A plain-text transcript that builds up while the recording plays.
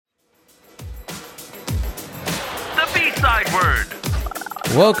Word.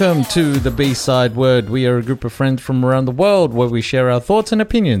 Welcome to the B-Side Word. We are a group of friends from around the world where we share our thoughts and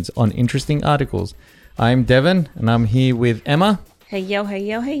opinions on interesting articles. I'm Devin, and I'm here with Emma. Hey yo, hey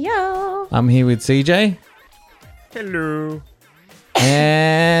yo, hey yo. I'm here with CJ. Hello.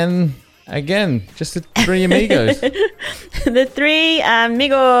 And again, just the three amigos. The three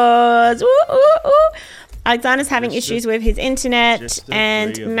amigos. Woo, woo, woo. Alexander's having issues with his internet,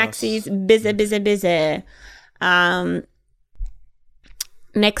 and Maxie's busy.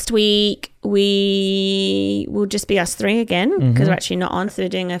 Next week we will just be us three again because we're actually not on, so we're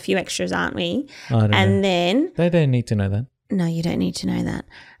doing a few extras, aren't we? I don't know. Then They don't need to know that. no, you don't need to know that.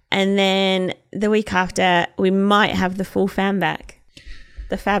 And then the week after, we might have the full fam back,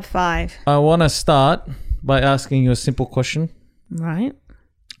 the Fab Five. I want to start by asking you a simple question. Right?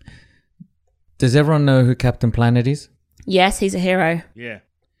 Does everyone know who Captain Planet is? Yes, he's a hero. Yeah.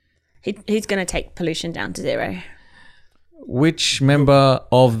 He's going to take pollution down to zero. Which member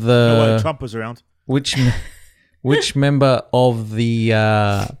of the... Trump was around. Which member of the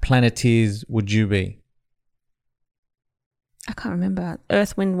Planeteers would you be? I can't remember.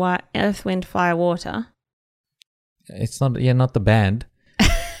 Earth, Wind, Fire, Water. It's not... Yeah, not the band.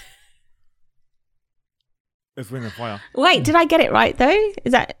 Earth, Wind and Fire. Wait, did I get it right though?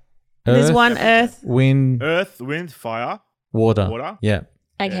 Is that... There's one Earth... Wind... Earth, Wind, Fire. Water. Yeah.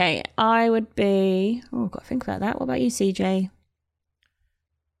 Okay, I would be... Oh, I've got to think about that. What about you, CJ?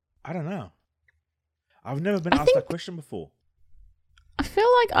 I don't know. I've never been asked that question before. I feel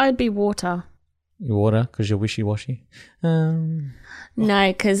like I'd be Water. Water, because you're wishy-washy. No,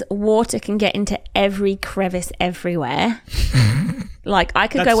 because water can get into every crevice everywhere. Like, I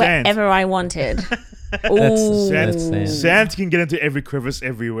could That's go sand. wherever I wanted. That's sand. Sand can get into every crevice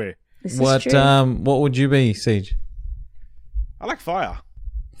everywhere. This is What true. what would you be, Siege? I like fire.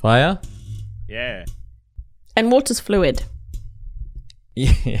 Fire? Yeah. And water's fluid.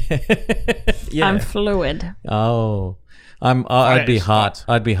 Yeah. Yeah. I'm fluid. Oh. I'd be is heart.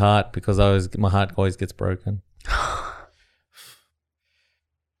 I'd be heart because my heart always gets broken.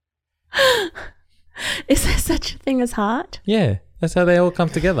 Is there such a thing as heart? Yeah. That's how they all come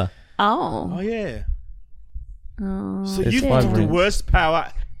together. Oh, Oh. yeah. Oh. So It's you five picked the rings. worst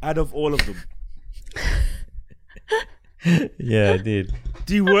power out of all of them. Yeah, I did.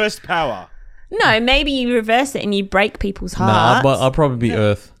 The worst power. No, maybe you reverse it and you break people's Nah, hearts. but I'll probably be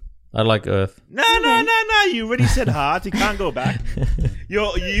Earth. I like Earth. No. You already said heart. You can't go back.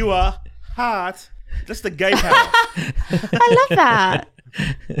 You are heart. That's the gay power. I love that.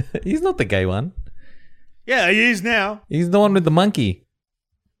 He's not the gay one. Yeah, he is now. He's the one with the monkey.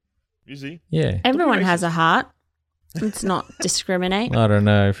 You see? Yeah. Everyone has a heart. Let's not discriminate. I don't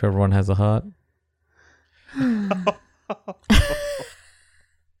know if everyone has a heart.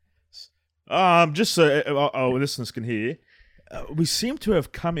 Just so our listeners can hear, we seem to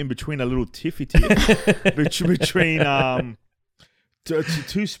have come in between a little tiffy between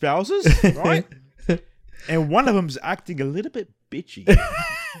two spouses, right? And one of them's acting a little bit bitchy,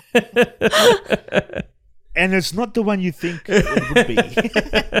 and it's not the one you think it would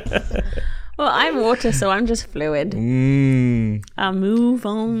be. Well, I'm water, so I'm just fluid. I'll move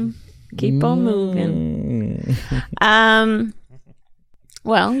on. Keep on moving.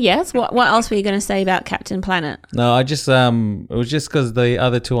 Well, yes. What else were you going to say about Captain Planet? No, I just it was just because the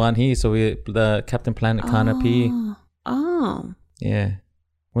other two aren't here, so the Captain Planet can't appear. Oh. Yeah,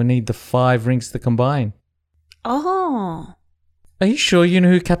 we need the 5 rings to combine. Oh. Are you sure you know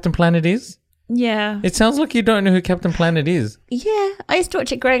who Captain Planet is? Yeah. It sounds like you don't know who Captain Planet is. Yeah. I used to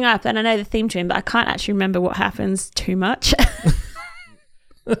watch it growing up, and I know the theme tune, but I can't actually remember what happens too much.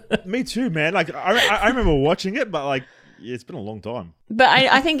 Me too, man. Like I remember watching it, but like it's been a long time. But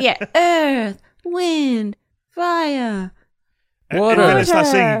I think, yeah, Earth, Wind, Fire, Water. And then it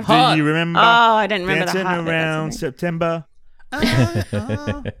starts saying, Hot. "Do you remember?" Oh, I don't remember dancing the heart bit, that's around the September.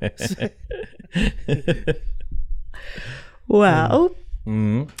 Well,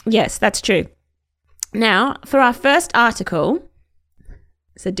 yes, that's true. Now, for our first article,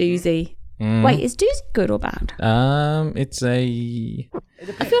 it's a doozy. Wait, is doozy good or bad? It's a...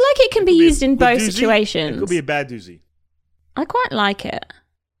 I feel like it can be used in both doozy. situations. It could be a bad doozy. I quite like it.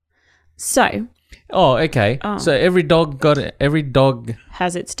 So, Oh, okay. Oh. So every dog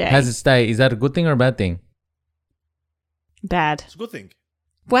has its day. has its day. Is that a good thing or a bad thing? Bad. It's a good thing.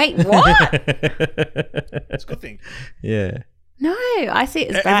 Wait, what? It's a good thing. Yeah. No, I see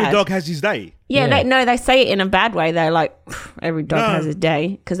it as bad. Every dog has his day. Yeah, Yeah. they say it in a bad way. They're like, every dog No. has his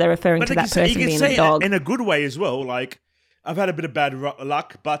day because they're referring to that person you can being say a dog. it in a good way as well. Like, I've had a bit of bad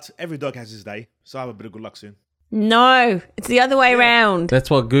luck, but every dog has his day. So I have a bit of good luck soon. No, it's the other way around. That's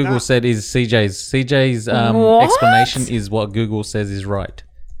what Google said is CJ's. CJ's What? explanation is what Google says is right.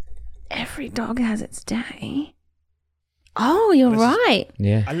 Every dog has its day. Oh, you're right.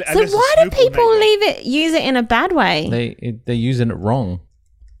 Yeah. So why do people use it in a bad way? They're using it wrong.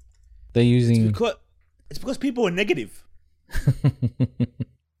 They're using... It's because people are negative.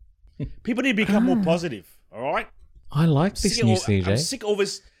 People need to become more positive, all right? I like this new CJ. I'm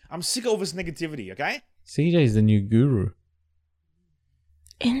sick of this negativity, okay? CJ is the new guru.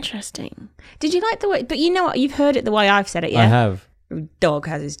 Interesting. Did you like the way... But you know what? You've heard it the way I've said it, yeah? I have. Every dog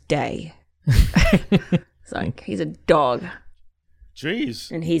has his day. It's like, he's a dog. Jeez.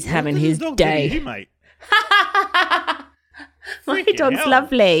 And he's having his day. You, mate? My dog's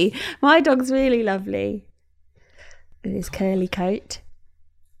lovely. My dog's really lovely. With his curly coat.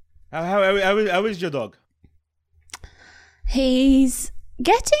 How is your dog? He's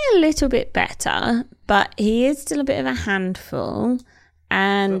getting a little bit better, but he is still a bit of a handful.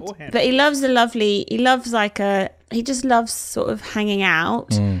 But he loves he just loves sort of hanging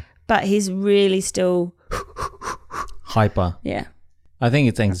out, but he's really still hyper. Yeah. I think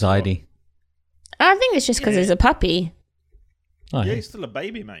it's anxiety. I think it's just because he's a puppy. Oh, yeah, he's still a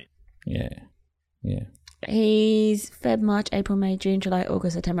baby, mate. Yeah. Yeah. He's Feb, March, April, May, June, July,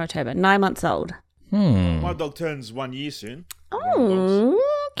 August, September, October. 9 months old. My dog turns 1 year soon. Oh,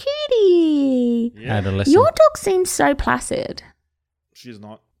 kitty. Yeah. Adolescent. Your dog seems so placid. She's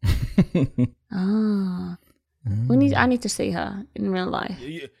not. Ah. I need to see her in real life.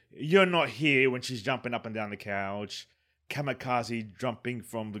 You're not here when she's jumping up and down the couch, kamikaze jumping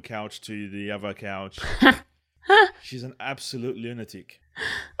from the couch to the other couch. She's an absolute lunatic.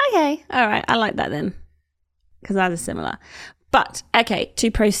 Okay, all right, I like that then, because ours is similar. But, okay, to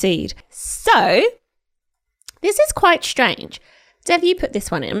proceed. So, this is quite strange. Dev, you put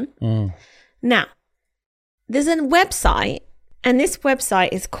this one in. Now, there's a website, and this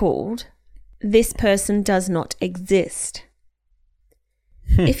website is called This Person Does Not Exist.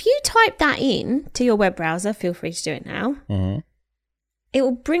 If you type that in to your web browser, feel free to do it now, it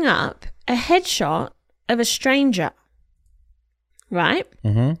will bring up a headshot of a stranger, right?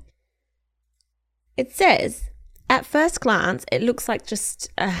 It says, at first glance, it looks like just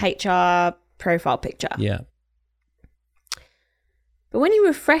a HR profile picture. Yeah. But when you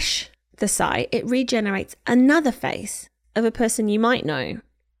refresh the site, it regenerates another face of a person you might know,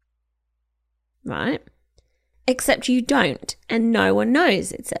 right? Except you don't, and no one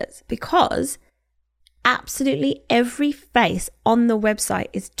knows, it says, because absolutely every face on the website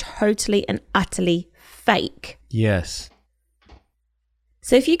is totally and utterly fake. Yes.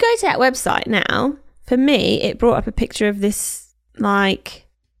 So if you go to that website now, for me, it brought up a picture of this, like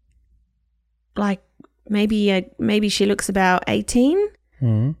maybe she looks about 18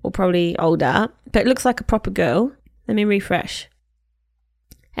 or probably older, but it looks like a proper girl. Let me refresh.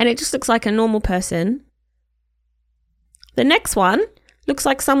 And it just looks like a normal person. The next one looks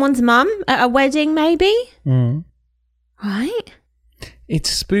like someone's mum at a wedding, maybe. Right? It's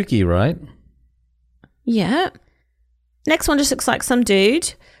spooky, right? Yeah. Next one just looks like some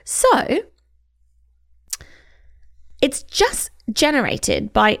dude. So, it's just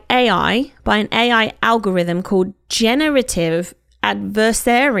generated by AI, by an AI algorithm called Generative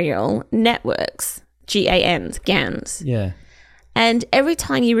Adversarial Networks, GANs. Yeah. And every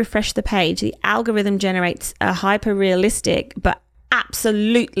time you refresh the page, the algorithm generates a hyper-realistic but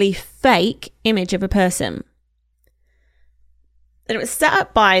absolutely fake image of a person. And it was set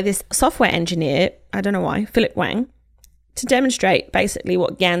up by this software engineer, I don't know why, Philip Wang, to demonstrate basically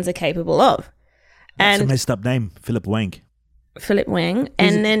what GANs are capable of. That's a messed up name, Philip Wang. Philip Wang.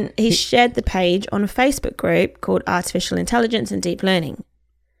 And then he shared the page on a Facebook group called Artificial Intelligence and Deep Learning.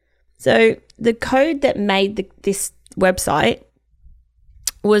 So the code that made this website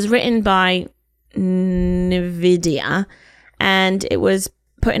was written by NVIDIA, and it was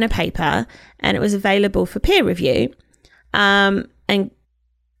put in a paper, and it was available for peer review, and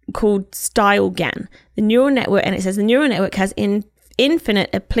called StyleGAN. The neural network, and it says the neural network has infinite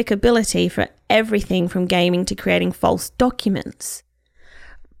applicability for everything from gaming to creating false documents.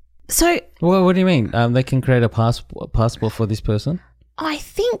 So, well, what do you mean? They can create a passport for this person? I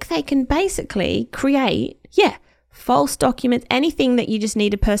think they can basically create, false documents, anything that you just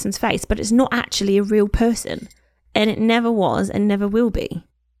need a person's face, but it's not actually a real person. And it never was and never will be.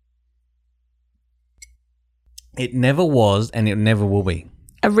 It never was and it never will be.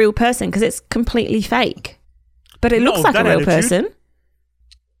 A real person, because it's completely fake. But it looks like a real person.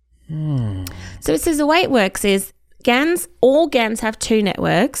 So it says the way it works is all GANs have two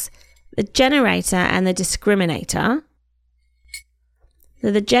networks, the generator and the discriminator.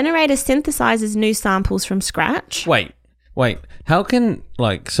 So the generator synthesizes new samples from scratch. Wait. How can,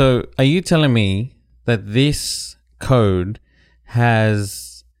 so are you telling me that this code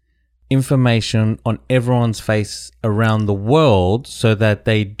has information on everyone's face around the world so that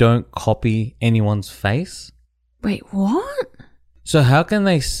they don't copy anyone's face? Wait, what? So how can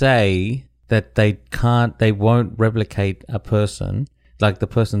they say that they won't replicate a person, like the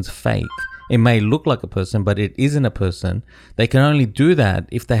person's fake? It may look like a person, but it isn't a person. They can only do that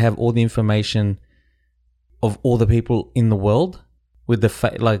if they have all the information of all the people in the world with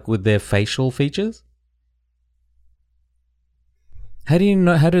with their facial features. How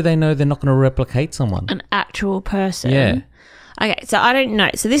do they know they're not going to replicate someone? An actual person. Yeah. Okay, so I don't know.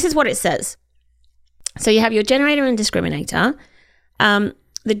 So this is what it says. So you have your generator and discriminator.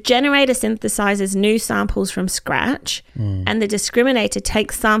 The generator synthesizes new samples from scratch, and the discriminator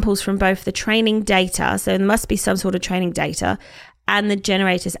takes samples from both the training data, so there must be some sort of training data, and the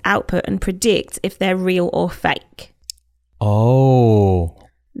generator's output, and predicts if they're real or fake. Oh.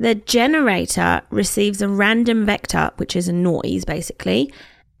 The generator receives a random vector, which is a noise basically,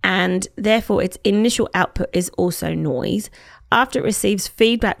 and therefore its initial output is also noise. After it receives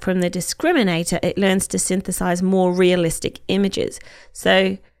feedback from the discriminator, it learns to synthesize more realistic images.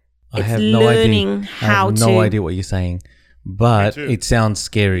 So it's learning how to... I have no idea what you're saying, but it sounds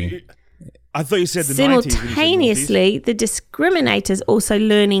scary. I thought you said the 90s. Simultaneously, the discriminator is also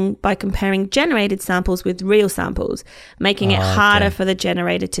learning by comparing generated samples with real samples, making it harder for the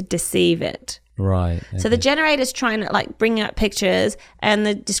generator to deceive it. Right. Okay. So the generator's trying to bring out pictures, and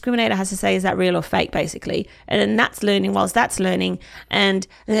the discriminator has to say, is that real or fake, basically. And then that's learning whilst that's learning. And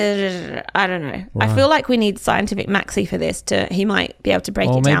I don't know. Right. I feel like we need scientific Maxi for this. He might be able to break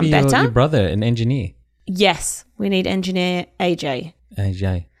it down better. Maybe your brother, an engineer. Yes, we need engineer AJ.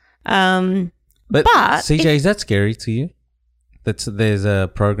 But CJ, is that scary to you? There's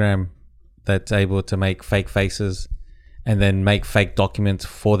a program that's able to make fake faces and then make fake documents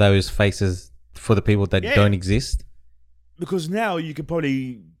for those faces for the people that don't exist? Because now you can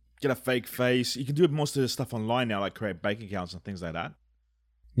probably get a fake face. You can do most of the stuff online now, like create bank accounts and things like that.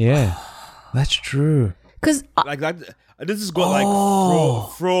 Yeah, that's true. Because like that, this has got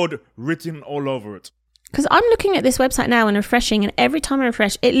fraud written all over it. Because I'm looking at this website now and refreshing, and every time I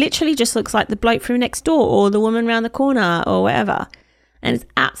refresh, it literally just looks like the bloke from next door or the woman around the corner or whatever. And it's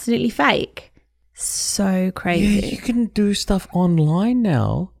absolutely fake. So crazy. Yeah, you can do stuff online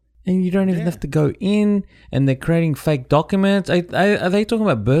now and you don't even have to go in, and they're creating fake documents. Are they talking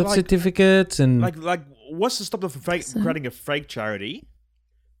about birth certificates? And Like, what's to stop them from creating a fake charity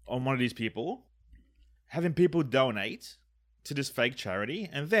on one of these people, having people donate to this fake charity,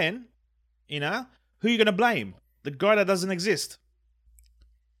 and then, who are you going to blame? The guy that doesn't exist.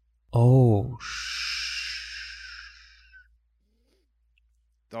 Oh,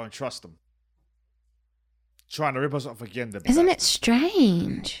 Don't trust them. Trying to rip us off again. Isn't it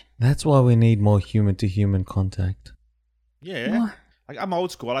strange? That's why we need more human-to-human contact. Yeah. What? Like, I'm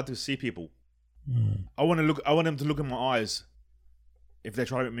old school. I like to see people. I want them to look in my eyes. If they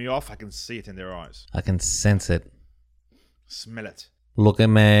try to rip me off, I can see it in their eyes. I can sense it. Smell it. Look at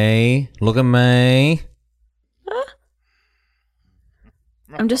me. Look at me.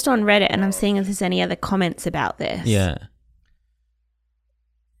 I'm just on Reddit and I'm seeing if there's any other comments about this. Yeah.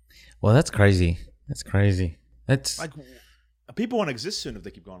 Well, that's crazy. That's crazy. That's like, people won't exist soon if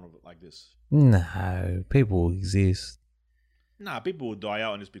they keep going like this. No, people will exist. Nah, people will die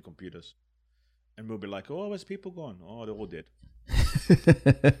out and just be computers. And we'll be like, oh, where's people gone? Oh, they're all dead.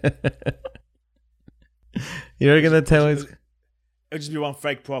 You're going to tell us... It'll just be one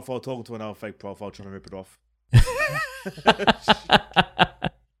fake profile talking to another fake profile trying to rip it off.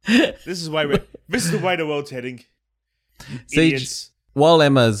 This is the way the world's heading. Idiots. While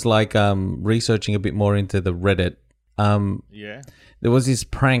Emma's researching a bit more into the Reddit, there was this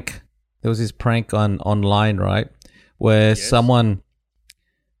prank. Online, right? Where someone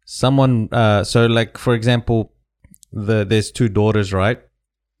so like, for example, there's two daughters, right?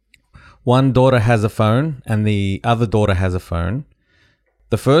 One daughter has a phone and the other daughter has a phone.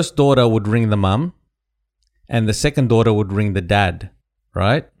 The first daughter would ring the mum and the second daughter would ring the dad,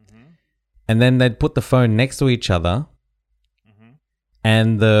 right? Mm-hmm. And then they'd put the phone next to each other.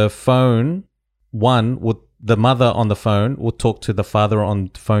 And the the mother on the phone would talk to the father on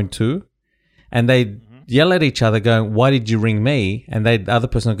the phone too. And they'd yell at each other going, why did you ring me? And the other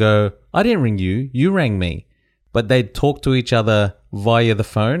person would go, I didn't ring you, you rang me. But they'd talk to each other via the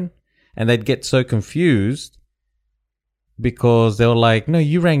phone and they'd get so confused because they were like, no,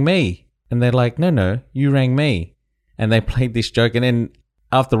 you rang me. And they're like, no, you rang me. And they played this joke. And then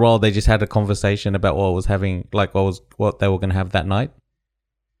after all, they just had a conversation about what they were going to have that night.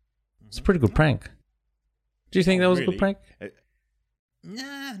 It's a pretty good prank. Do you think that was a good prank?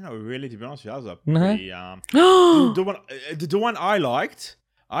 Nah, not really. To be honest with you, that was a No? pretty, the one I liked.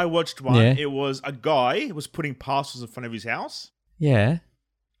 I watched one. Yeah. It was a guy who was putting parcels in front of his house, Yeah.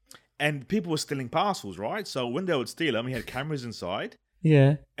 and people were stealing parcels. Right, so when they would steal them, he had cameras inside,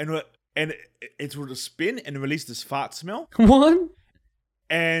 Yeah. and it would spin and release this fart smell, What?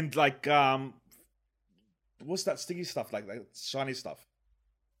 and like what's that sticky stuff like shiny stuff?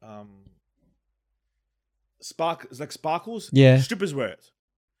 It's like sparkles. Yeah. Strippers wear it.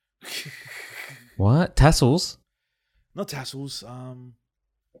 What? Tassels? Not tassels.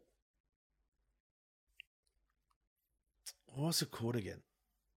 What's it called again?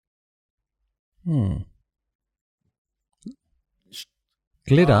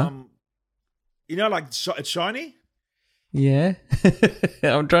 Glitter? You know, like it's shiny. Yeah.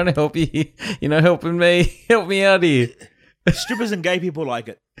 I'm trying to help you. You're not helping me. Help me out here. Strippers and gay people like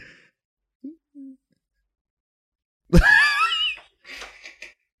it.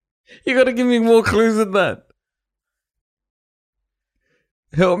 You got to give me more clues than that.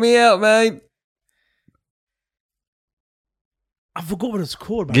 Help me out, mate. I forgot what it's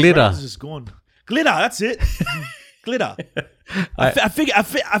called. My Glitter. brain's just gone. Glitter. That's it. Glitter.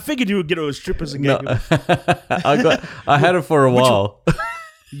 I figured you would get it with strippers and gay people. I had it for a while.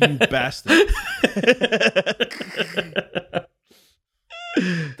 You bastard.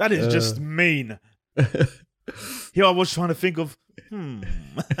 That is just mean. Here I was trying to think of.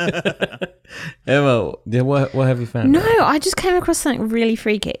 Emma, what have you found? No, I just came across something really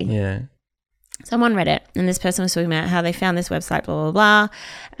freaky. Yeah. So I'm on Reddit, and this person was talking about how they found this website, blah, blah, blah.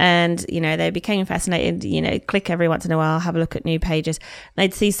 And, you know, they became fascinated, you know, click every once in a while, have a look at new pages.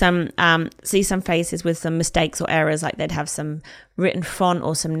 They'd see some faces with some mistakes or errors, like they'd have some written font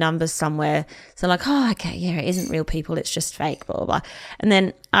or some numbers somewhere. So like, oh, okay, yeah, it isn't real people, it's just fake, blah, blah, blah. And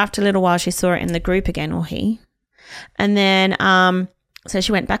then after a little while, she saw it in the group again, or he. And then, so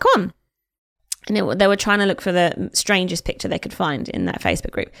she went back on. And they were trying to look for the strangest picture they could find in that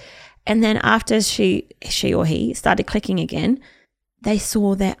Facebook group. And then after she or he started clicking again, they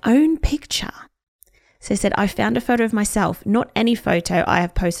saw their own picture. So they said, I found a photo of myself, not any photo I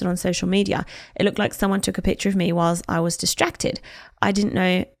have posted on social media. It looked like someone took a picture of me whilst I was distracted. I didn't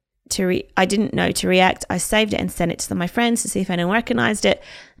know to react. I saved it and sent it to my friends to see if anyone recognized it.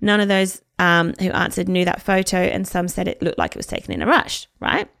 None of those who answered knew that photo, and some said it looked like it was taken in a rush,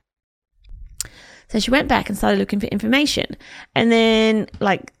 right? So she went back and started looking for information, and then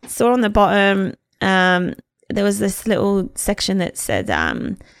like saw on the bottom, there was this little section that said,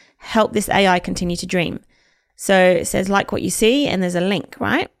 help this AI continue to dream. So it says, like what you see, and there's a link,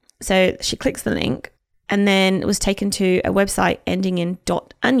 right? So she clicks the link and then was taken to a website ending in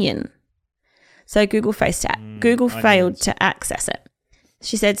 .onion. So Google failed to access it.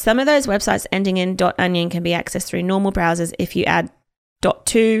 She said some of those websites ending in .onion can be accessed through normal browsers if you add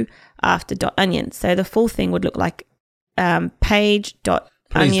 .to after .onion. So the full thing would look like page.onion.to.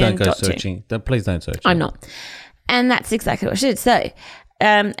 Please don't go searching. Please don't search. I'm not. And that's exactly what she did. So,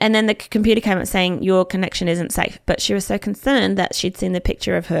 and then the computer came up saying your connection isn't safe. But she was so concerned that she'd seen the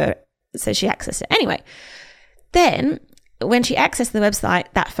picture of her, so she accessed it. Anyway, then when she accessed the website,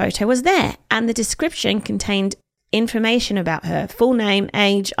 that photo was there. And the description contained information about her, full name,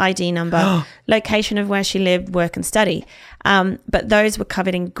 age, ID number, location of where she lived, work and study. But those were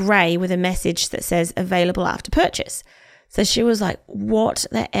covered in grey with a message that says available after purchase. So she was like, what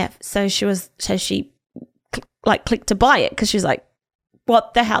the F? So she clicked to buy it because she was like,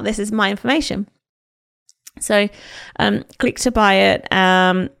 what the hell? This is my information. So clicked to buy it.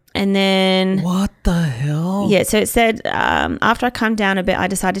 And then what the hell? Yeah, so it said after I calmed down a bit, I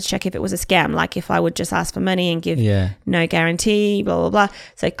decided to check if it was a scam, like if I would just ask for money and give no guarantee, blah, blah, blah.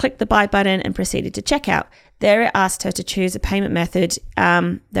 So I clicked the buy button and proceeded to check out. There it asked her to choose a payment method.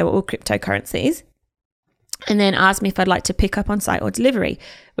 They were all cryptocurrencies. And then asked me if I'd like to pick up on site or delivery,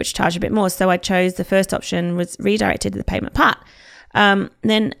 which charged a bit more. So I chose the first option, was redirected to the payment part.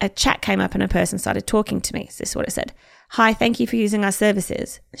 Then a chat came up and a person started talking to me. So this is what it said. Hi, thank you for using our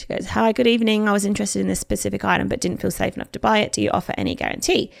services. She goes, hi, good evening. I was interested in this specific item but didn't feel safe enough to buy it. Do you offer any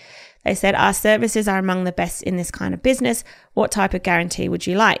guarantee? They said, our services are among the best in this kind of business. What type of guarantee would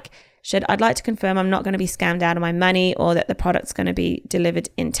you like? She said, I'd like to confirm I'm not going to be scammed out of my money or that the product's going to be delivered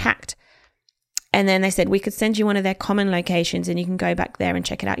intact. And then they said, we could send you one of their common locations and you can go back there and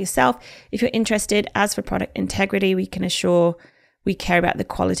check it out yourself. If you're interested, as for product integrity, we can assure we care about the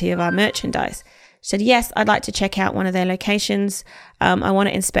quality of our merchandise. She said, yes, I'd like to check out one of their locations. I want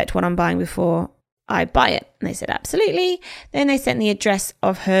to inspect what I'm buying before I buy it. And they said, absolutely. Then they sent the address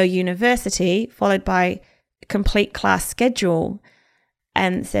of her university, followed by a complete class schedule,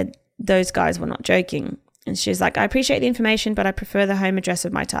 and said, those guys were not joking. And she's like, I appreciate the information, but I prefer the home address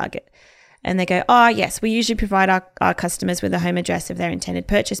of my target. And they go, oh, yes, we usually provide our customers with a home address of their intended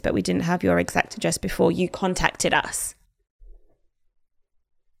purchase, but we didn't have your exact address before you contacted us.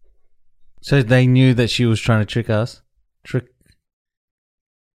 So they knew that she was trying to trick us?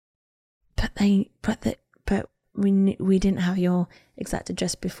 But we didn't have your exact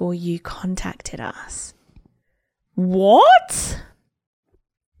address before you contacted us. What?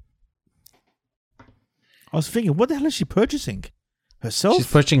 I was thinking, what the hell is she purchasing? Herself? She's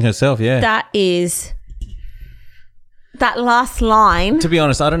purchasing herself, yeah. That is... That last line... To be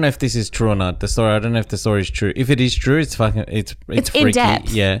honest, I don't know if this is true or not. I don't know if the story is true. If it is true, it's fucking... It's freaky. in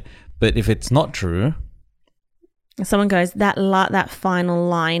depth. Yeah. But if it's not true... Someone goes, that final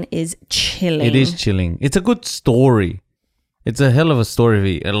line is chilling. It is chilling. It's a good story. It's a hell of a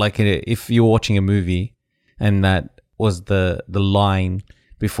story. Like if you're watching a movie and that was the line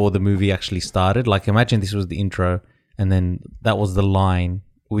before the movie actually started. Like imagine this was the intro and then that was the line.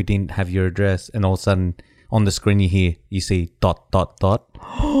 We didn't have your address, and all of a sudden on the screen you see ...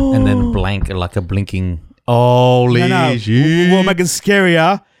 and then blank, like a blinking. Holy shit. What makes it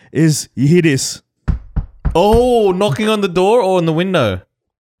scarier is you hear this. Oh, knocking on the door or on the window?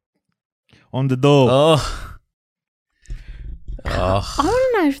 On the door. Oh. I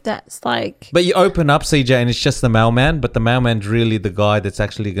don't know if that's like... But you open up, CJ, and it's just the mailman, but the mailman's really the guy that's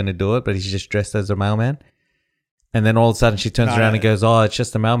actually going to do it, but he's just dressed as a mailman. And then all of a sudden she turns around and goes, oh, it's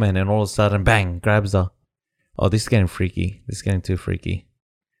just the mailman. And all of a sudden, bang, grabs her. Oh, this is getting freaky. This is getting too freaky.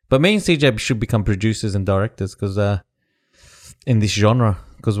 But me and CJ should become producers and directors because in this genre.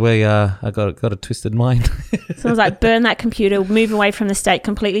 Because I got a twisted mind. So I was like, burn that computer, move away from the state,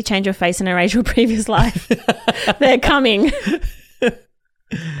 completely change your face and erase your previous life. They're coming.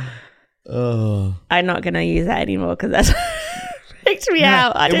 Oh. I'm not going to use that anymore because that's freaked me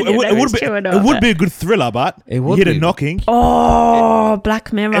out. I don't know if it's true or not. It would be a good thriller, but you hear the knocking. Oh,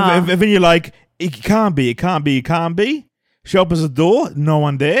 Black Mirror. And then you're like, it can't be. She opens the door, no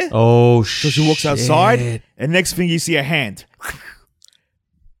one there. Oh, So she walks outside, and next thing you see a hand.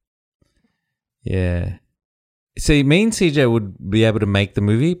 Yeah. See, me and CJ would be able to make the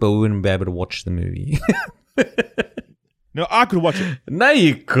movie, but we wouldn't be able to watch the movie. No, I could watch it. No,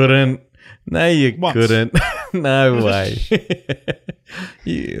 you couldn't. Once. Couldn't. No way.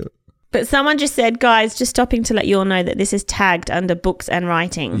 You. But someone just said, guys, just stopping to let you all know that this is tagged under books and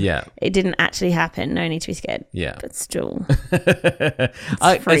writing. Yeah. It didn't actually happen. No need to be scared. Yeah. But still.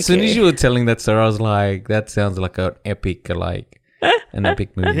 As soon as you were telling that, Sarah, I was like, that sounds like an epic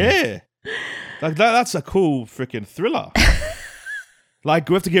movie. Yeah. Like that's a cool freaking thriller. Like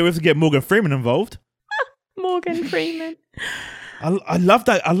we have to get Morgan Freeman involved. Morgan Freeman. I love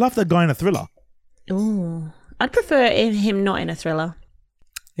that. I love that guy in a thriller. Ooh, I'd prefer him not in a thriller.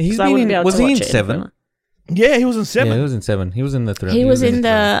 Was he in 7? Yeah, he was in 7. Yeah, he was in 7. He was in the thriller. He was in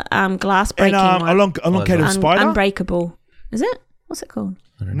the glass breaking and one. along Kate of Spider. Unbreakable. Is it? What's it called?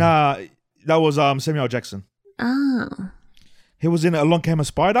 Nah, that was Samuel Jackson. Oh. He was in Along Came a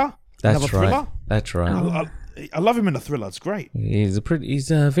Spider. That's right. Thriller. That's right. Oh. I love him in a thriller. It's great. He's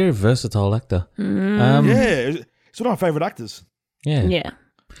a very versatile actor. Yeah, he's one of my favorite actors. Yeah. Yeah.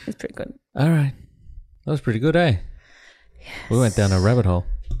 It's pretty good. All right. That was pretty good, eh? Yes. We went down a rabbit hole.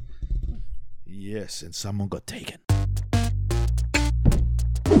 Yes, and someone got taken.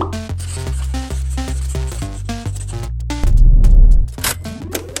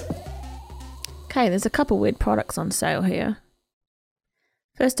 Okay, there's a couple weird products on sale here.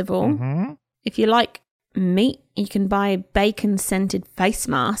 First of all, if you like meat, you can buy bacon-scented face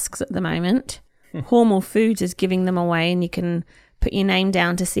masks at the moment. Hormel Foods is giving them away, and you can put your name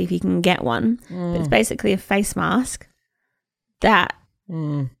down to see if you can get one. But it's basically a face mask that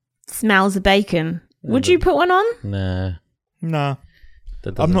smells of bacon. Would you put one on? Nah.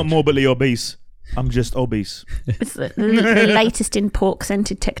 I'm not morbidly obese. I'm just obese. It's the latest in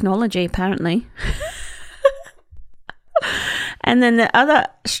pork-scented technology, apparently. And then the other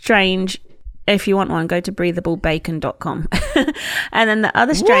strange, if you want one, go to breathablebacon.com. And then the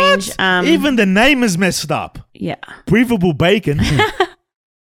other strange... Even the name is messed up. Yeah. Breathable bacon. And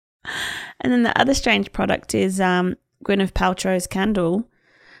then the other strange product is Gwyneth Paltrow's candle.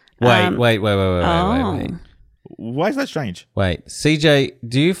 Wait. Why is that strange? Wait, CJ,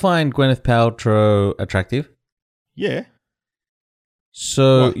 do you find Gwyneth Paltrow attractive? Yeah.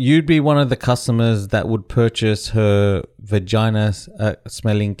 So What? you'd be one of the customers that would purchase her vagina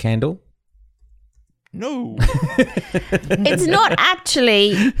smelling candle? No. It's not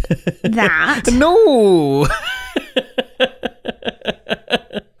actually that. No.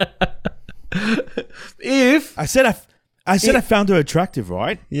 I said I said I found her attractive,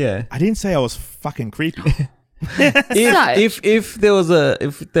 right? Yeah. I didn't say I was fucking creepy. If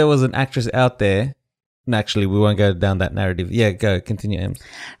there was an actress out there, and actually we won't go down that narrative. Yeah, go continue, Ems.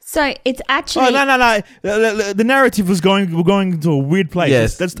 So it's actually. Oh no! The narrative was we're going into a weird place.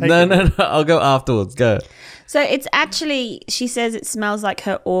 Yes, Let's take no, it. no. I'll go afterwards. Go. So it's actually. She says it smells like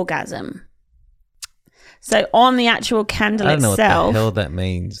her orgasm. So on the actual candle I don't know itself, what the hell that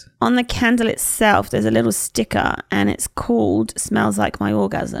means. on the candle itself, there's a little sticker, and it's called "Smells Like My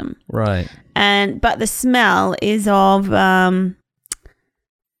Orgasm." Right. But the smell is of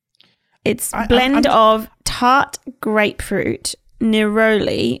it's blend of tart grapefruit,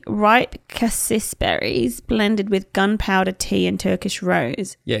 neroli, ripe cassis berries blended with gunpowder tea and Turkish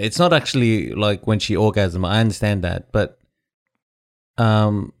rose. Yeah, it's not actually like when she orgasms. I understand that, but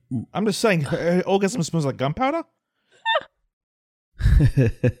I'm just saying, her orgasm smells like gunpowder.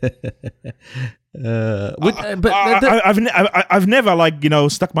 I've never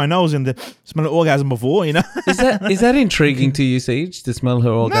stuck my nose in the smell of orgasm before. Is that intriguing to you, Siege, to smell her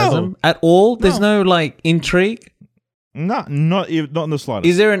orgasm at all? There's no intrigue. No, not in the slightest.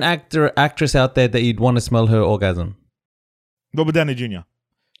 Is there an actress out there that you'd want to smell her orgasm? Robert Downey Jr.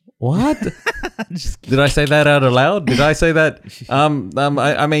 What? Did I say that out loud? Did I say that?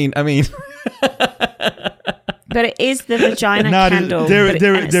 I mean. But it is the vagina candle. There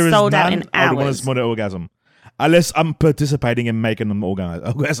it's is sold out none in I would want to hours. smell their orgasm. Unless I'm participating in making them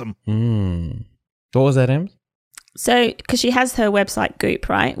orgasm. What was that, Em? So, because she has her website Goop,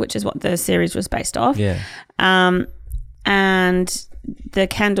 right, which is what the series was based off. Yeah. And the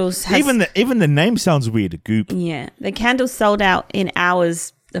candles Even the name sounds weird. Goop. Yeah, the candles sold out in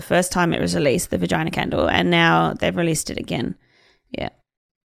hours the first time it was released, the vagina candle, and now they've released it again. Yeah.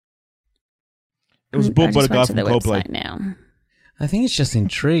 It was bought by the guy from Coldplay Coldplay. now. I think it's just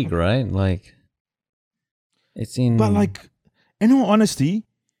intrigue, right? It's in. But in all honesty,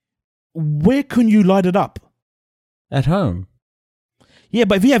 where can you light it up? At home. Yeah,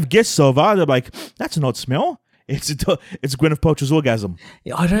 but if you have guests over, they're like, "That's an odd smell." It's Gwyneth Paltrow's orgasm.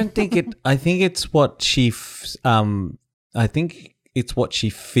 Yeah, I don't think it. I think it's what she. I think it's what she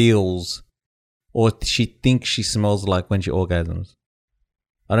feels, or she thinks she smells like when she orgasms.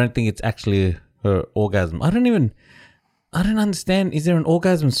 I don't think it's actually her orgasm. I don't understand. Is there an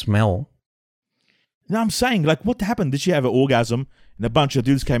orgasm smell? No, I'm saying, what happened? Did she have an orgasm and a bunch of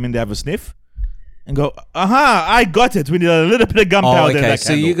dudes came in to have a sniff and go, aha, I got it. We need a little bit of gunpowder in that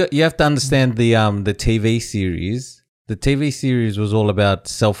so candle. you have to understand the TV series. The TV series was all about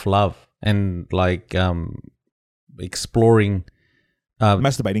self-love and exploring.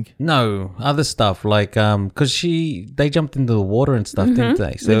 Masturbating. No, other stuff because they jumped into the water and stuff, didn't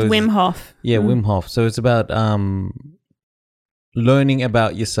they? With Wim Hof. Yeah, Wim Hof. So it's about learning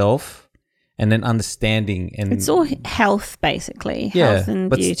about yourself and then understanding. And It's all health, basically. Health and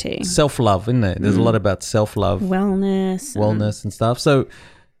but beauty. Self-love, isn't it? There's a lot about self-love. Wellness. And stuff. So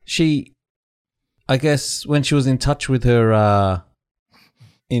she, I guess when she was in touch with her,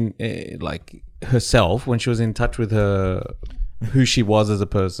 herself, when she was in touch with her, who she was as a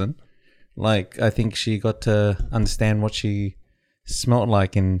person, I think she got to understand what she smelled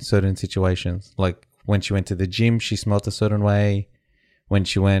like in certain situations. Like when she went to the gym, she smelled a certain way. When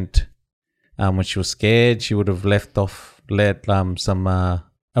she went, when she was scared, she would have let some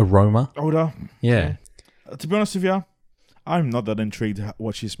aroma. Odor. Yeah. To be honest with you, I'm not that intrigued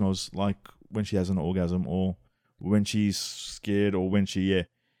what she smells like when she has an orgasm or when she's scared or when she,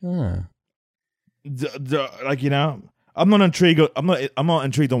 I'm not intrigued. I'm not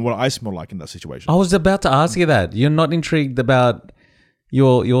intrigued on what I smell like in that situation. I was about to ask you that. You're not intrigued about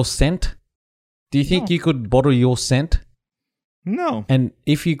your scent? Do you think you could bottle your scent? No. And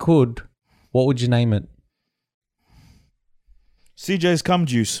if you could, what would you name it? CJ's cum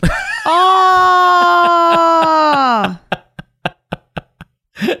juice. Oh!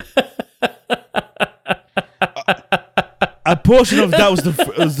 A portion of that was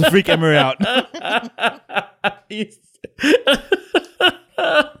the freak Emery out.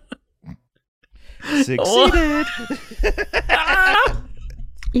 Succeeded.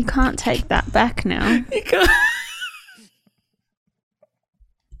 You can't take that back now. You can't.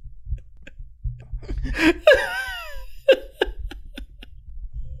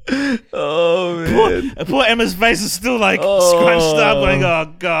 Oh man! Poor Emma's face is still scrunched up.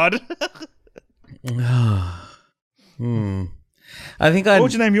 Oh god. I think what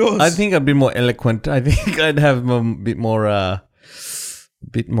would you name yours? I think I'd be more eloquent. I think I'd have a bit more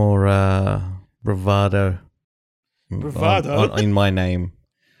bravado. Bravado in my name.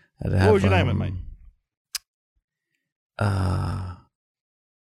 What would you name it, mate?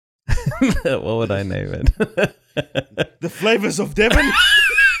 What would I name it? The flavors of Devon.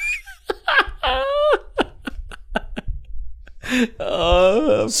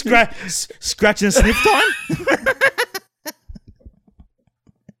 Oh, Scratch and sniff time.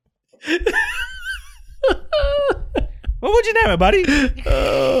 What would you name it, buddy?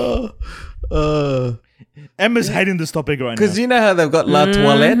 Emma's hating this topic right now. Because you know how they've got La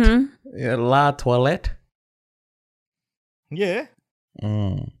Toilette? Yeah, La Toilette. Yeah.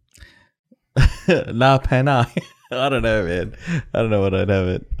 La Panaille. I don't know, man. I don't know what I'd have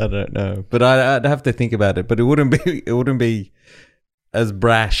it. I don't know. But I'd have to think about it. But it wouldn't be as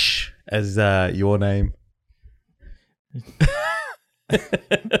brash as your name.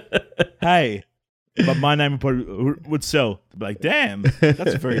 Hey. But my name probably would sell. They'd be like, damn,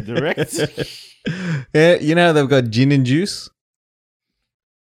 that's very direct. Yeah, you know they've got gin and juice.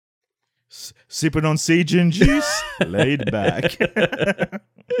 Sipping on sea gin juice, laid back.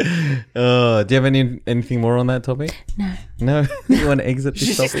 Oh, do you have anything more on that topic? No. No? You want to exit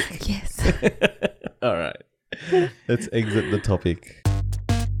this topic? Yes. All right. Let's exit the topic.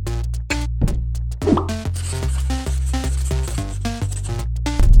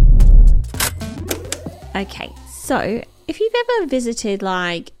 Okay, so if you've ever visited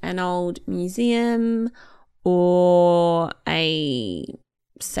like an old museum or a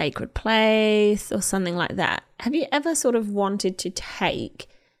sacred place or something like that, have you ever sort of wanted to take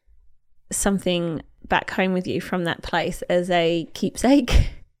something back home with you from that place as a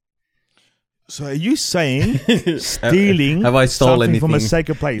keepsake? So are you saying stealing have I stolen something anything from a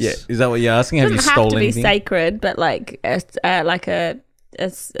sacred place? Yeah, is that what you're asking? It Have you doesn't stolen have to be anything? sacred, but like a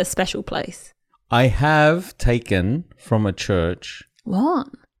special place. I have taken from a church What?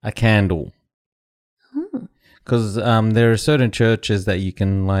 a candle. Because there are certain churches that you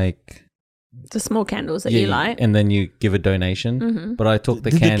can like... The small candles that you light. And then you give a donation. But I took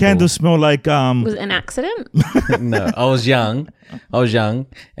the Did candle. the candle smell like... Was it an accident? No, I was young,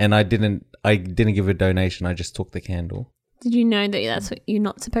 and I didn't give a donation. I just took the candle. Did you know that that's what you're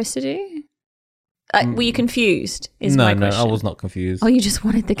not supposed to do? Were you confused? No, my question. I was not confused. Oh, you just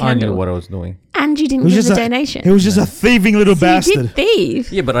wanted the I candle. knew what I was doing. And you didn't give a donation. He was just a thieving little You bastard. did thieve.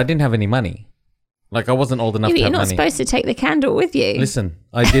 Yeah, but I didn't have any money. Like, I wasn't old enough Yeah, but to you're have not money. supposed to take the candle with you. Listen,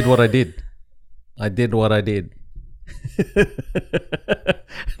 I did what I did. I did what I did.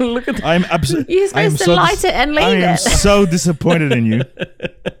 Look at I'm absolutely... You're supposed to light it and leave I am it. so disappointed in you.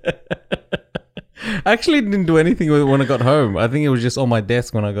 I actually didn't do anything with it when I got home. I think it was just on my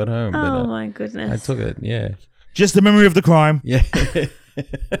desk when I got home. Oh but, my I goodness. took it, yeah. Just the memory of the crime. Yeah.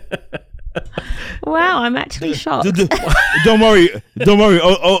 Wow, I'm actually shocked. Don't worry.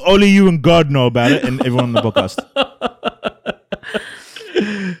 Only you and God know about it, and everyone on the podcast.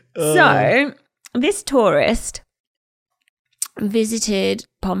 So, this tourist visited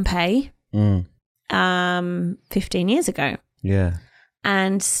Pompeii 15 years ago Yeah.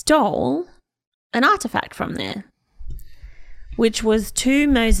 and stole an artifact from there, which was 2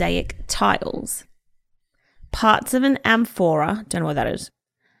 mosaic tiles, parts of an amphora, don't know what that is,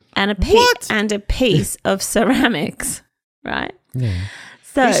 and a piece of ceramics, right? Yeah.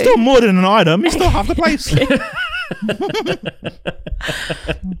 So He's still more than an item. He's still half the place.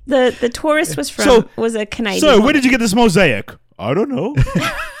 the tourist was a Canadian. So, where did you get this mosaic? I don't know.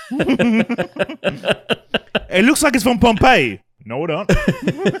 It looks like it's from Pompeii. No, it don't.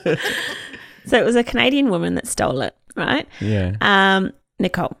 So it was a Canadian woman that stole it, right? Yeah.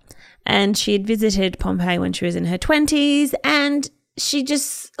 Nicole. And she had visited Pompeii when she was in her 20s, and she was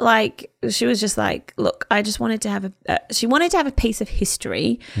just like, look, I just wanted to have she wanted to have a piece of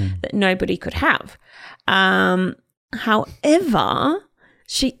history that nobody could have. However,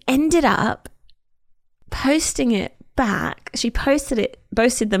 she ended up posting it back. She posted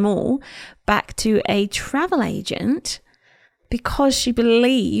them all back to a travel agent because she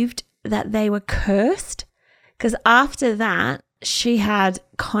believed that they were cursed. Because after that, she had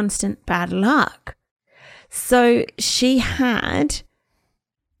constant bad luck. So she had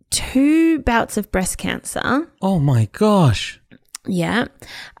 2 bouts of breast cancer. Oh my gosh. Yeah.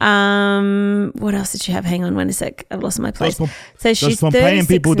 What else did she have? Hang on 1 sec. I've lost my place. So she's 36 Pompeian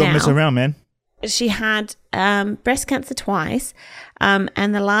people don't now. mess around, man. She had breast cancer twice, and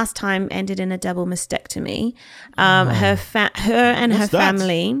the last time ended in a double mastectomy. Her and her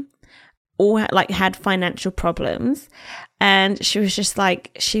family all had financial problems, and she was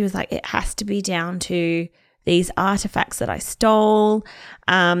like, it has to be down to these artifacts that I stole.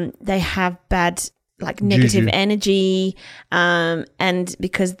 They have bad negative energy, and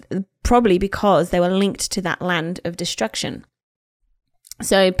because they were linked to that land of destruction.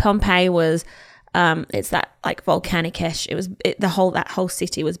 So Pompeii was It's that like volcanic ash. That whole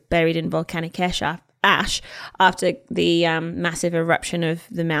city was buried in volcanic ash after the massive eruption of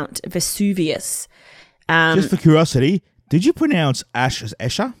the Mount Vesuvius. Just for curiosity, did you pronounce ash as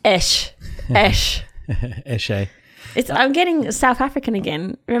Esha? Ash. Eshe. I'm getting South African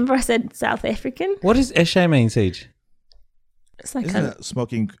again. Remember I said South African? What does Eshe mean, Siege? It's like Isn't it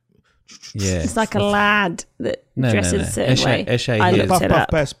smoking? Yeah. it's like a lad that dresses a certain Eshe, way. Eshe I is- looked Puff, it puff,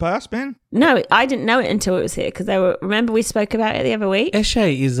 up. pass, man. No, I didn't know it until it was here because remember we spoke about it the other week?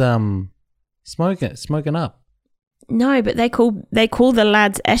 Eshe is smoking up. No, but they call the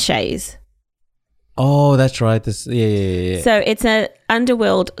lads eshays. Oh, that's right. Yeah. So it's an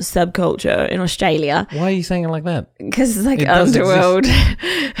underworld subculture in Australia Why are you saying it like that? because it's like It does underworld.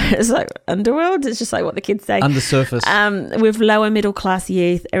 It's like underworld. It's just like what the kids say. Under surface. With lower middle class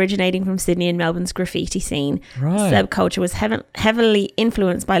youth originating from Sydney and Melbourne's graffiti scene. Right. Subculture was heavily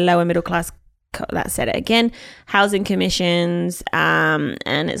influenced by lower middle class. That said it again. Housing commissions, and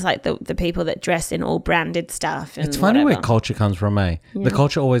it's like the people that dress in all branded stuff. And It's funny whatever. where culture comes from, eh? Yeah. The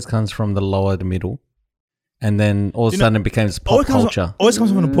culture always comes from the lower to middle, and then all of a sudden it becomes pop culture. Always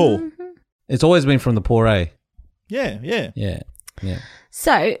comes from the poor. It's always been from the poor, eh? Yeah. Yeah.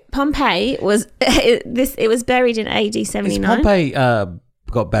 So Pompeii was it was buried in AD Is 79. Pompeii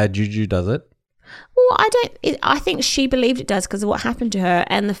got bad juju, does it? Well, I think she believed it does because of what happened to her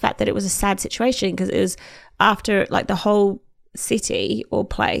and the fact that it was a sad situation because it was after like the whole city or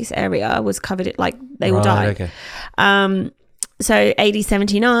place area was covered it like they all died. Okay. So AD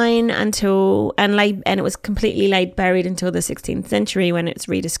 79 and it was completely buried until the 16th century when its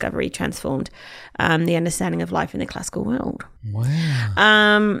rediscovery transformed the understanding of life in the classical world.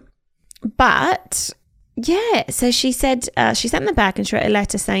 Wow. But yeah, so she said she sent them back and she wrote a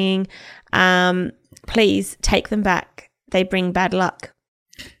letter saying, please take them back. They bring bad luck.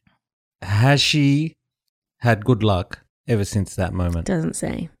 Has she had good luck ever since that moment? Doesn't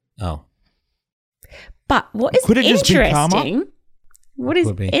say. Oh. But what is Could it just be karma? interesting? What is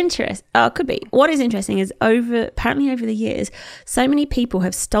Could be. interesting? Oh, it could be. What is interesting is apparently over the years, so many people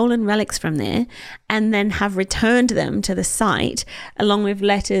have stolen relics from there and then have returned them to the site along with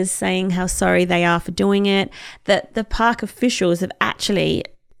letters saying how sorry they are for doing it. That the park officials have actually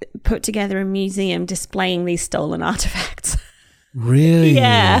put together a museum displaying these stolen artifacts. Really?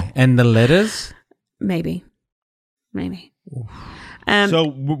 Yeah. And the letters? Maybe. So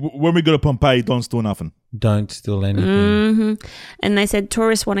when we go to Pompeii, don't steal nothing. Don't steal anything. Mm-hmm. And they said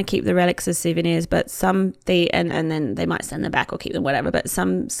tourists want to keep the relics as souvenirs, but and then they might send them back or keep them, whatever. But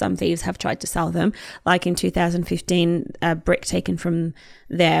some thieves have tried to sell them. Like in 2015, a brick taken from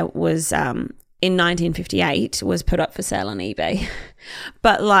there was in 1958 was put up for sale on eBay.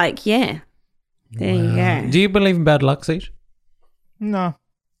 But like, yeah, there you go. Do you believe in bad luck, Siege? No.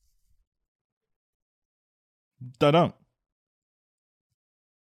 I don't.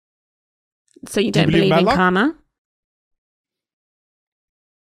 So you Do you don't believe in believe bad in luck? karma?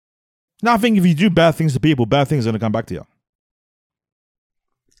 No, I think if you do bad things to people, bad things are going to come back to you.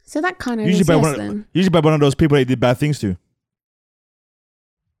 So that kind of Usually is by, yes then. usually by one of those people that you did bad things to.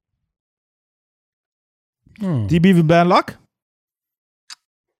 Do you believe in bad luck?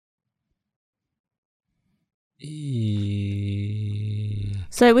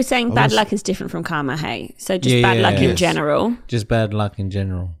 So we're saying Oh, bad that's- luck is different from karma, hey? So just Yeah, bad luck in yes. general. Just bad luck in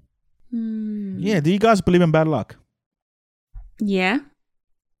general. Yeah, do you guys believe in bad luck? Yeah.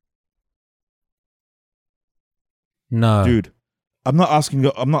 No. Dude, I'm not asking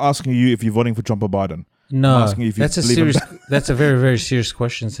you if you're voting for Trump or Biden. No. I'm asking you if you that's a believe in serious. That's a very, very serious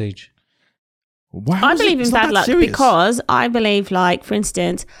question, Siege. Why I is it- believe in it's not bad that luck serious. because I believe, like, for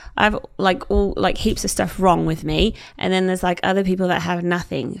instance, I have like heaps of stuff wrong with me, and then there's like other people that have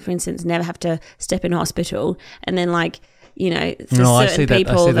nothing. For instance, never have to step in hospital, and then like for No, I certain see that. I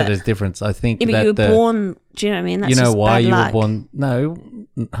people see that as difference. I think yeah, but that you were born. Do you know what I mean? That's you know just why bad you luck. were born. No,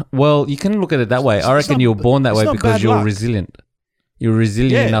 well, you can look at it that way. I reckon not- you were born that it's way not because bad you're luck. resilient. You're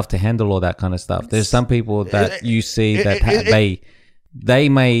resilient Yeah. enough to handle all that kind of stuff. There's some people that you see that they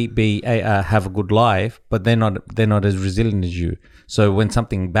may be have a good life, but they're not as resilient as you. So when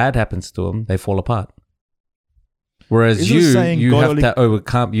something bad happens to them, they fall apart. Whereas Isn't it saying you God have only- to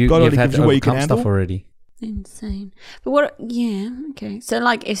overcome. God You've only had gives to you what you can overcome stuff handle? already. Insane. But what? Yeah. Okay. So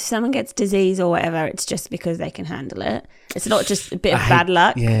like, if someone gets disease or whatever, it's just because they can handle it. It's not just a bit of bad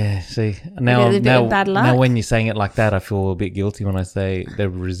luck. Yeah, see. There's a bit of bad luck. Now when you're saying it like that, I feel a bit guilty when I say they're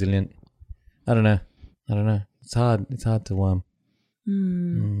resilient. I don't know. It's hard to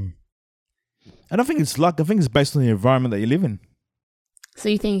I don't think it's luck. I think it's based on the environment that you live in. So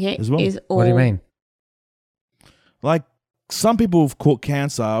you think it As well. is all? What do you mean? Like, some people have caught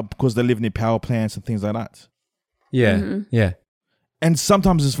cancer because they live near power plants and things like that. Yeah, yeah. And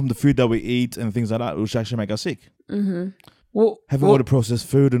sometimes it's from the food that we eat and things like that, which actually make us sick. Well, Having all the processed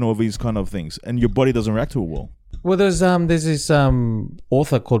food and all these kind of things, and your body doesn't react to it well. well, there's this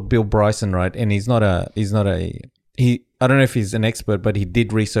author called Bill Bryson, right? And I don't know if he's an expert, but he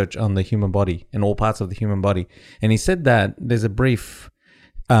did research on the human body and all parts of the human body. And he said that there's a brief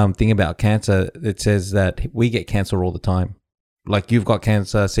thing about cancer that says that we get cancer all the time. Like you've got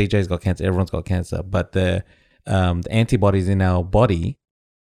cancer, CJ's got cancer, everyone's got cancer, but the antibodies in our body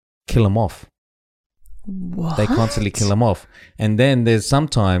kill them off. What? They constantly kill them off. And then there's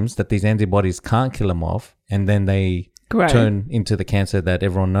sometimes that these antibodies can't kill them off, and then they turn into the cancer that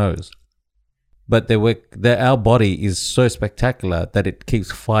everyone knows. But our body is so spectacular that it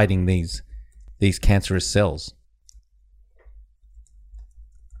keeps fighting these cancerous cells.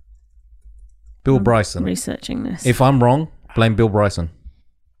 Bill Bryson. Researching this. If I'm wrong, blame Bill Bryson.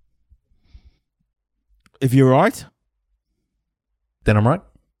 If you're right, Then I'm right.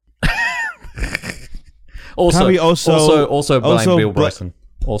 Also blame Bill Bryson.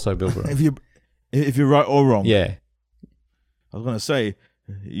 Also Bill Bryson. if you're right or wrong. Yeah. I was gonna say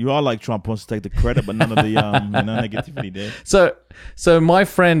you are like Trump wants to take the credit, but none of the negativity there. So my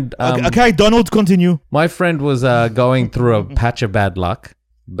friend. Okay, Donald, continue. My friend was going through a patch of bad luck.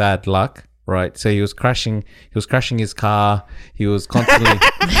 Right, so he was crashing his car. He was constantly.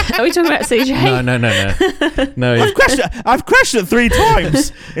 Are we talking about CJ? No. I've crashed it 3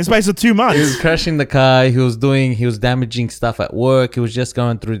 times in space of 2 months. He was crashing the car. He was damaging stuff at work. He was just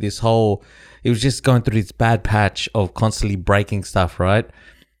going through this bad patch of constantly breaking stuff. Right.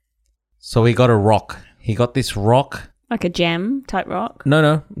 So he got a rock. He got this rock. Like a gem type rock?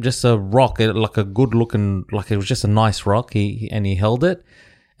 No, just a rock. Like a good looking, like it was just a nice rock. He held it,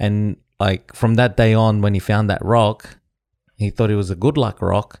 and like from that day on, when he found that rock, he thought it was a good luck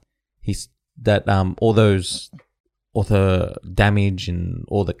rock. All the damage and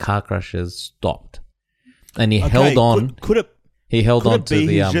all the car crashes stopped, and he held on. He held on to the.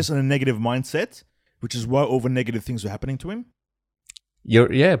 He's just in a negative mindset, which is why all the negative things were happening to him.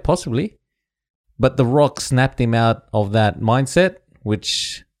 Yeah, possibly, but the rock snapped him out of that mindset,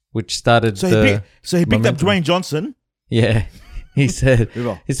 which started. So he picked up Dwayne Johnson. Yeah, he said.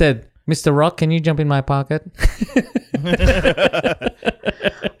 Mr. Rock, can you jump in my pocket? I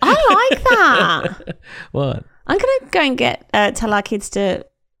like that. What? I'm going to go and tell our kids to,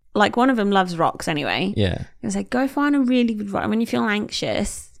 like, one of them loves rocks anyway. Yeah. And say, go find a really good rock. When you feel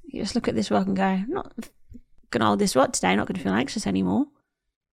anxious, you just look at this rock and go, I'm not going to hold this rock today. I'm not going to feel anxious anymore.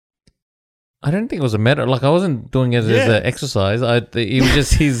 I don't think it was a matter. Like, I wasn't doing it as an exercise. It was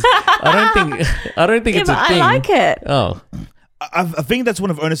just his. I don't think it's a thing. I like it. Oh. I think that's one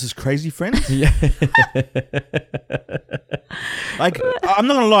of Ernest's crazy friends. Yeah. Like, I'm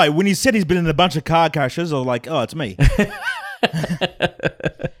not gonna lie. When he said he's been in a bunch of car crashes, I was like, oh, it's me.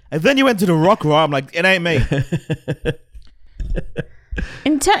 And then you went to the rock, right? I'm like, it ain't me.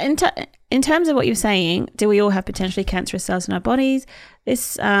 In terms of what you're saying, do we all have potentially cancerous cells in our bodies? This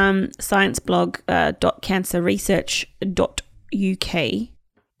science blog .cancerresearch.uk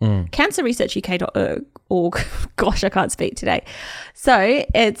cancerresearchuk.org. Gosh, I can't speak today. So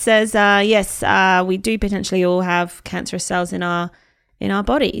it says, yes, we do potentially all have cancerous cells in our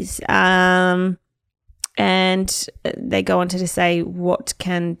bodies. And they go on to say what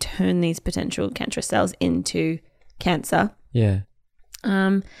can turn these potential cancerous cells into cancer. Yeah.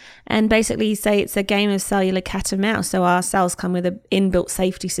 And basically say it's a game of cellular cat and mouse. So our cells come with inbuilt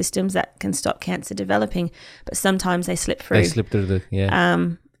safety systems that can stop cancer developing, but sometimes they slip through.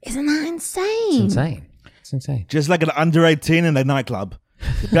 Isn't that insane? It's insane. Just like an under 18 in a nightclub.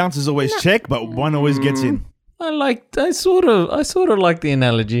 The bouncers always check, but one always gets in. I sort of like the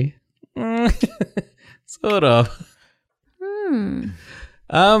analogy. Sort of.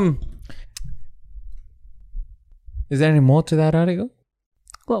 Is there any more to that article?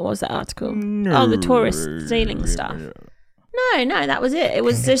 What was that article? No. Oh, the tourist stealing stuff. No, that was it. It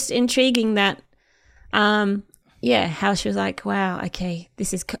was just intriguing that, how she was like, wow, okay,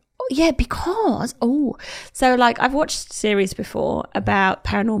 this is, because, so like I've watched series before about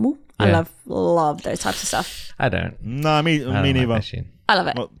paranormal. Yeah. I love those types of stuff. I don't. No, me neither. I love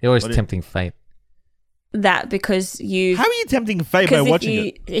it. You're always tempting fate. That because you... How are you tempting fate by watching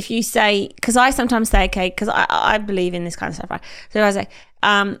it? If you say... Because I sometimes say, okay, because I believe in this kind of stuff, right? So I say,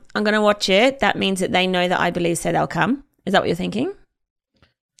 I'm going to watch it. That means that they know that I believe, so they'll come. Is that what you're thinking?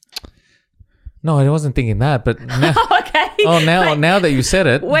 No, I wasn't thinking that, but now... Okay. Oh, now that you said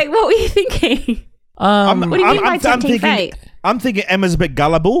it... Wait, what were you thinking? What do you mean by tempting fate? I'm thinking Emma's a bit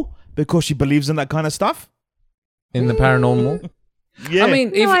gullible because she believes in that kind of stuff. in the paranormal? Yeah. I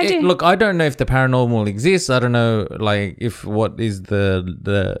mean, No idea. look, I don't know if the paranormal exists. I don't know, like, if what is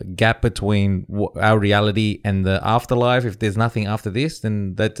the gap between our reality and the afterlife. If there's nothing after this,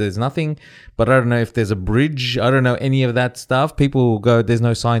 then that there's nothing. But I don't know if there's a bridge. I don't know any of that stuff. People will go, there's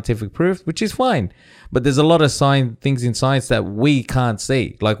no scientific proof, which is fine. But there's a lot of things in science that we can't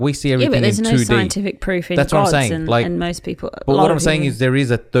see. Like, we see everything in 2D. Yeah, but there's no scientific proof in That's gods what I'm saying. and most people. But what I'm saying is there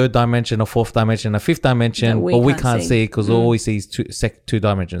is a third dimension, a fourth dimension, a fifth dimension, but we can't see because all we see is two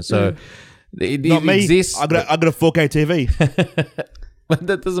dimensions. So it Not me. exists. I got a 4K TV. But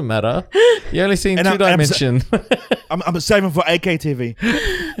that doesn't matter. You only see in And two dimension. I'm saving for 8K TV.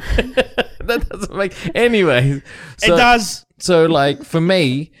 That doesn't make... Anyway. So, It does. So, like, for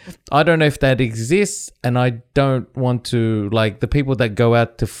me, I don't know if that exists, and I don't want to... Like, the people that go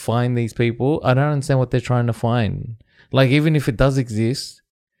out to find these people, I don't understand what they're trying to find. Like, even if it does exist,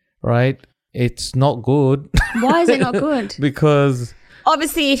 right, it's not good. Why is it not good? Because...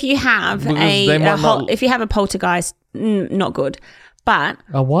 Obviously, if you have if you have a poltergeist, not good. But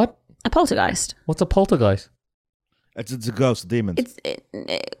A what? a poltergeist. What's a poltergeist? It's a ghost, demons.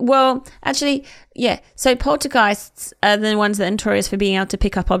 Well, actually, yeah. So poltergeists are the ones that are notorious for being able to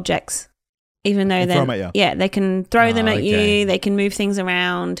pick up objects, even though throw 'em at you. yeah, they can throw them at okay. you. They can move things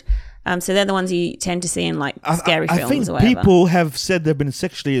around. So they're the ones you tend to see in like scary I films think or whatever. people have said they've been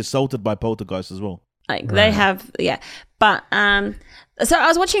sexually assaulted by poltergeists as well. Like they have, yeah. But so I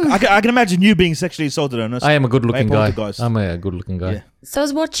was watching. I can imagine you being sexually assaulted on us. I am a good-looking by guy. poltergeist. I'm a good-looking guy. Yeah. So I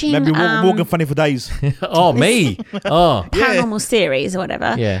was watching. Maybe walking funny for days. Oh, me? Oh. Paranormal series or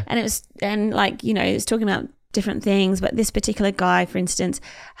whatever. Yeah. And it was, and like, you know, it was talking about different things, but this particular guy, for instance,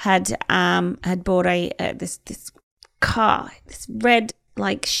 had bought this car, this red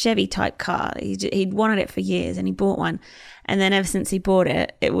like Chevy type car. He'd wanted it for years and he bought one. And then ever since he bought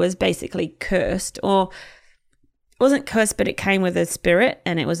it, it was basically cursed, or it wasn't cursed, but it came with a spirit,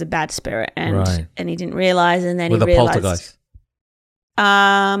 and it was a bad spirit, and Right. and he didn't realize, and then With he a realized. poltergeist.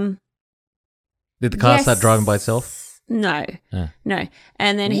 Did the car Yes. start driving by itself? No, Yeah. no.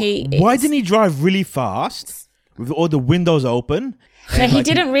 And then Why didn't he drive really fast with all the windows open? So he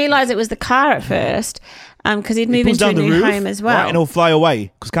didn't realize it was the car at first, because he'd moved into a new home as well. right, and it'll fly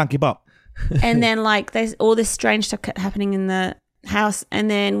away because can't keep up. And then like there's all this strange stuff kept happening in the house, and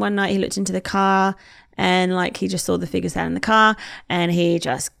then one night he looked into the car and like he just saw the figures out in the car, and he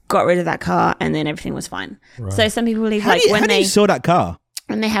just got rid of that car, and then everything was fine. So some people believe How like do you, when how do they you sell that car?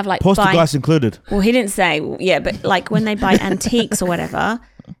 when they have like Poltergeist included. well, he didn't say, yeah, but like when they buy antiques or whatever,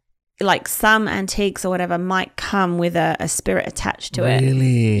 like some antiques or whatever might come with a spirit attached to it.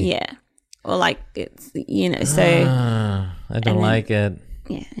 Really? Yeah. Or like it's, you know, so I don't then- like it.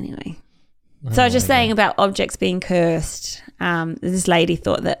 yeah, anyway. So I was just saying about objects being cursed. This lady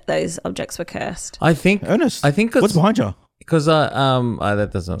thought that those objects were cursed. I think... Ernest, I think what's behind you? because that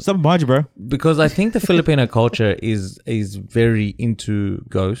doesn't... Something behind you, bro. Because I think the Filipino culture is very into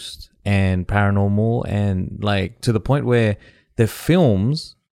ghosts and paranormal, and like to the point where their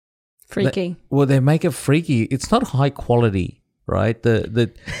films... Freaky. They make it freaky. It's not high quality, right?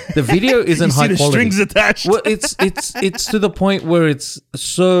 The video isn't You see high the quality. strings attached. Well, it's to the point where it's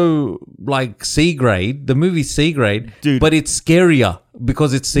so like C grade. The movie's C grade, Dude. but it's scarier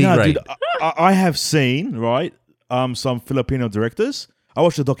because it's C No, grade. dude, I have seen, right, some Filipino directors. I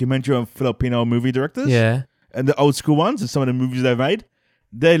watched a documentary on Filipino movie directors. Yeah, And the old school ones and some of the movies they've made.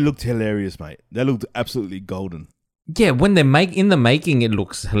 They looked hilarious, mate. They looked absolutely golden. yeah. When they in the making, it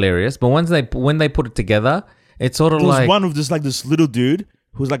looks hilarious, but when they put it together, it's sort of There was like one of this little dude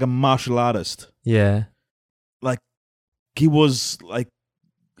who was like a martial artist. yeah. Like, he was like,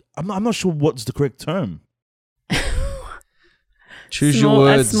 I'm not sure what's the correct term. Choose your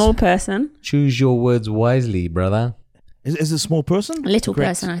words. A small person. Choose your words wisely, brother. Is it a small person? A little Correct.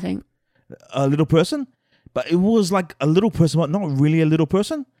 person, I think. A little person? But it was like a little person, but not really a little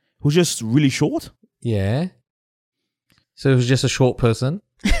person. It was just really short. Yeah. So it was just a short person.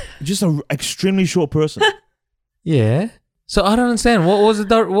 Just an extremely short person. Yeah. So I don't understand. What was it?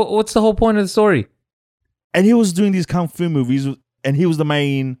 What's the whole point of the story? And he was doing these kung fu movies, and he was the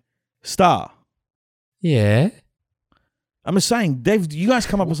main star. Yeah. I'm just saying, Dave, you guys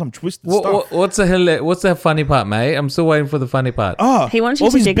come up with some twisted stuff. What's the funny part, mate? I'm still waiting for the funny part. Oh, He wants you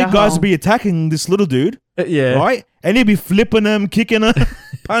all to these dig big a guys hole. would be attacking this little dude, Yeah. right? And he'd be flipping him, kicking him,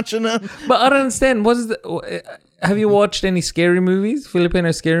 punching him. But I don't understand. Have you watched any scary movies?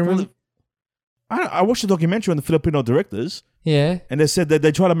 Filipino scary movies? I watched a documentary on the Filipino directors, Yeah. and they said that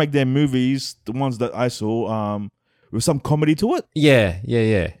they try to make their movies, the ones that I saw, with some comedy to it. Yeah.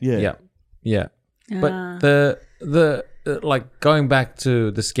 Yeah. But Ah. the like going back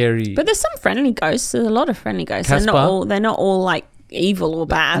to the scary. But there's some friendly ghosts. There's a lot of friendly ghosts. Casper? They're not all like evil or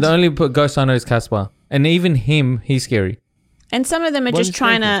bad. The only ghost I know is Casper, and even him, he's scary. And some of them are What just is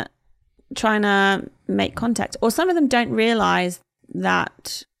trying to make contact, or some of them don't realize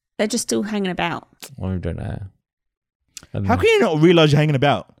that they're just still hanging about. I don't know. How can you not realize you're hanging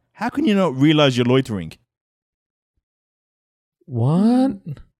about? How can you not realize you're loitering? What?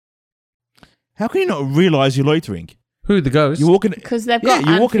 How can you not realize you're loitering? Who, the ghost? You're walking Because they've got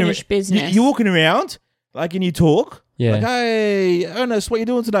unfinished business. You're walking around, like, and you talk. Yeah. Like, hey, Ernest, what you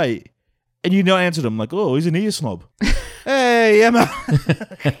doing today? And you don't answer them. Like, oh, he's an ear snob. Hey, Emma.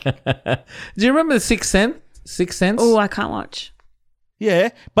 Do you remember the Sixth Sense? Sixth Sense? Oh, I can't watch. Yeah,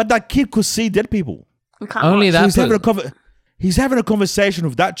 but that kid could see dead people. I can't Only watch. that. He's having a conversation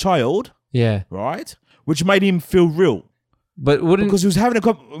with that child, Yeah. right? Which made him feel real. But wouldn't... Because when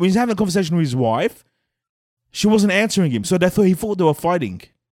he was having a conversation with his wife, she wasn't answering him. So therefore he thought they were fighting.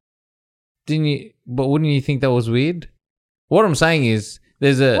 But wouldn't you think that was weird? What I'm saying is,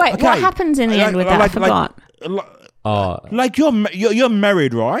 there's a... Wait, Okay. what happens in the end with that? I forgot. Like, you're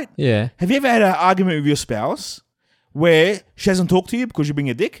married, right? yeah. Have you ever had an argument with your spouse where she hasn't talked to you because you're being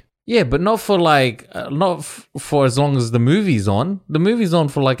a dick? Yeah, but not for like... for as long as the movie's on. The movie's on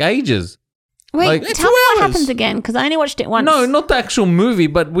for like ages. Wait, like, tell me what 2 hours. happens again, because I only watched it once. No, not the actual movie,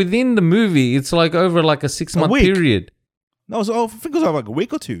 but within the movie, it's like over like a 6-month week. period. No, I think it was like a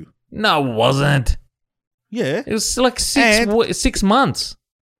week or two. No, it wasn't. Yeah. It was like 6 months.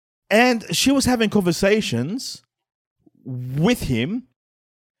 And she was having conversations with him,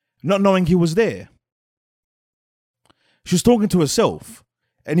 not knowing he was there. She was talking to herself,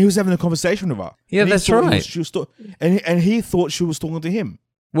 and he was having a conversation with her. Yeah, And he that's thought right. And he thought she was talking to him.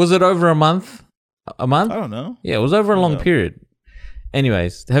 Was it over a month? A month? I don't know. Yeah, it was over a long know. period.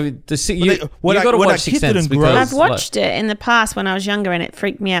 Anyways, you got to when watch that Sixth kid Sense didn't grow- because I've watched it in the past when I was younger, and it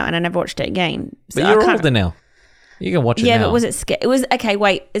freaked me out, and I never watched it again. So but I you're can't- older now. You can watch it now. Yeah, but was it scary? It was okay.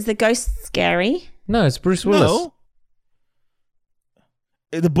 Wait, is the ghost scary? No, it's Bruce Willis. No.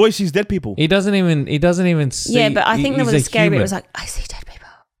 The boy sees dead people. He doesn't even see. Yeah, but I think there was he's a scary bit. It human. was like, I see dead people.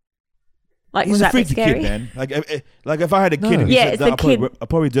 Like, He's was a that bit freaky scary? kid, man. Like if I had a kid, No. and he Yeah, said it's that, the I kid.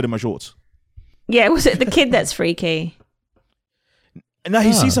 probably did it in my shorts. Yeah, was it the kid that's freaky? And now he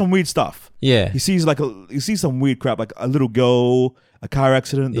Oh. sees some weird stuff. Yeah. He sees some weird crap, like a little girl, a car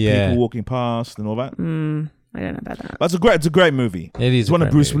accident, the Yeah. people walking past, and all that. I don't know about that. But it's a great movie. It is It's one of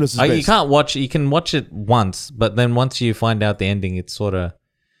a great Bruce movie. Willis's You best. can't watch. You can watch it once, but then once you find out the ending, it's sort of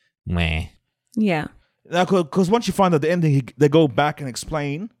meh. Yeah. Because once you find out the ending, they go back and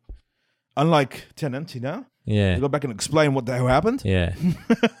explain. Unlike Tenant, Yeah. they go back and explain what the hell happened. Yeah.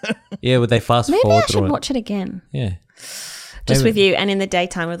 Yeah, but they fast Maybe forward I should through it. watch it again. Yeah. Just Maybe- with you and in the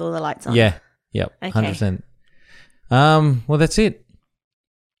daytime with all the lights on. Yeah. Yep. Okay. 100%. Well, that's it.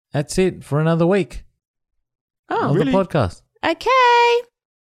 That's it for another week Oh, of really? the podcast. okay.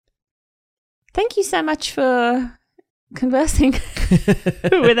 Thank you so much for conversing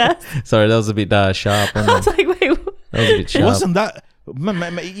with us. Sorry, that was a bit sharp. I was like, wait, That was a bit It sharp. wasn't that.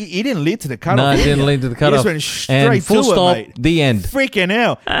 He didn't lead to the cutoff. No, it didn't lead to the cutoff. He just went And straight full to stop, it, mate. the end. Freaking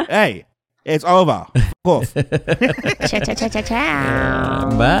hell. Hey, it's over. F off. cha cha cha cha cha.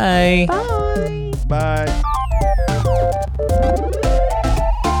 Bye. Bye. Bye.